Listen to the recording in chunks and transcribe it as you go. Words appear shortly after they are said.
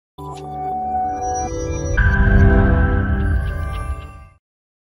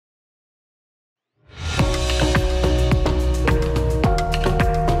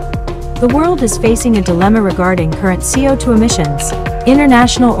The world is facing a dilemma regarding current CO2 emissions.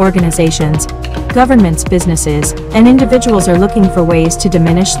 International organizations, governments, businesses, and individuals are looking for ways to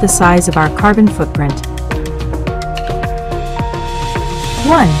diminish the size of our carbon footprint.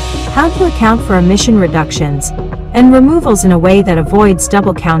 1. How to account for emission reductions and removals in a way that avoids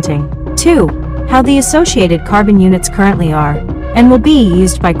double counting. 2. How the associated carbon units currently are and will be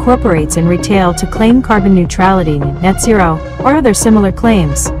used by corporates and retail to claim carbon neutrality, net zero, or other similar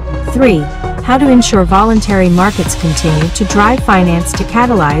claims. 3. How to ensure voluntary markets continue to drive finance to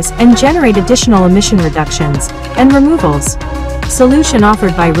catalyze and generate additional emission reductions and removals. Solution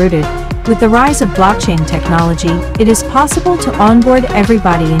offered by Rooted. With the rise of blockchain technology, it is possible to onboard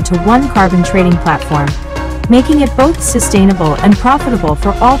everybody into one carbon trading platform, making it both sustainable and profitable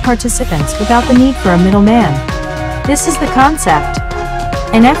for all participants without the need for a middleman. This is the concept.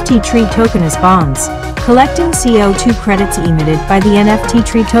 NFT Tree token is bonds, collecting CO2 credits emitted by the NFT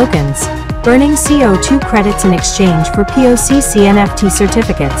Tree tokens, burning CO2 credits in exchange for POCC NFT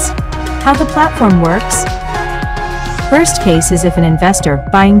certificates. How the platform works? First case is if an investor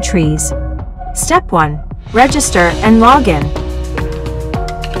buying trees. Step 1. Register and log in.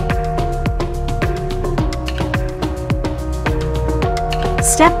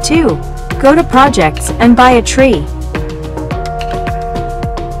 Step 2. Go to projects and buy a tree.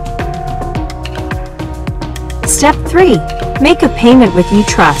 Step 3. Make a payment with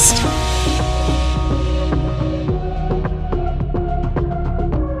uTrust.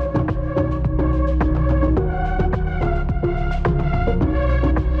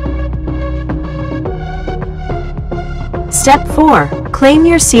 Step 4. Claim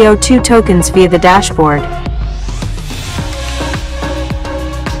your CO2 tokens via the dashboard.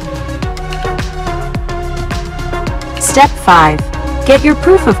 Step 5. Get your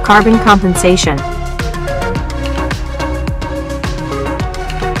proof of carbon compensation.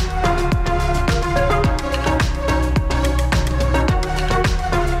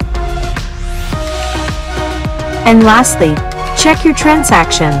 And lastly, check your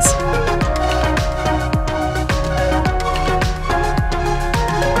transactions.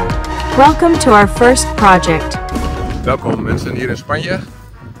 Welcome to our first project. Welkom mensen hier in Spanje.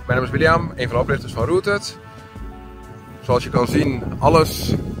 Mijn naam is William, een van de oprichters van Rooted. Zoals je kan zien,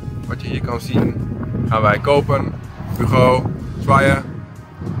 alles wat je hier kan zien gaan wij kopen. Hugo, zwaaien.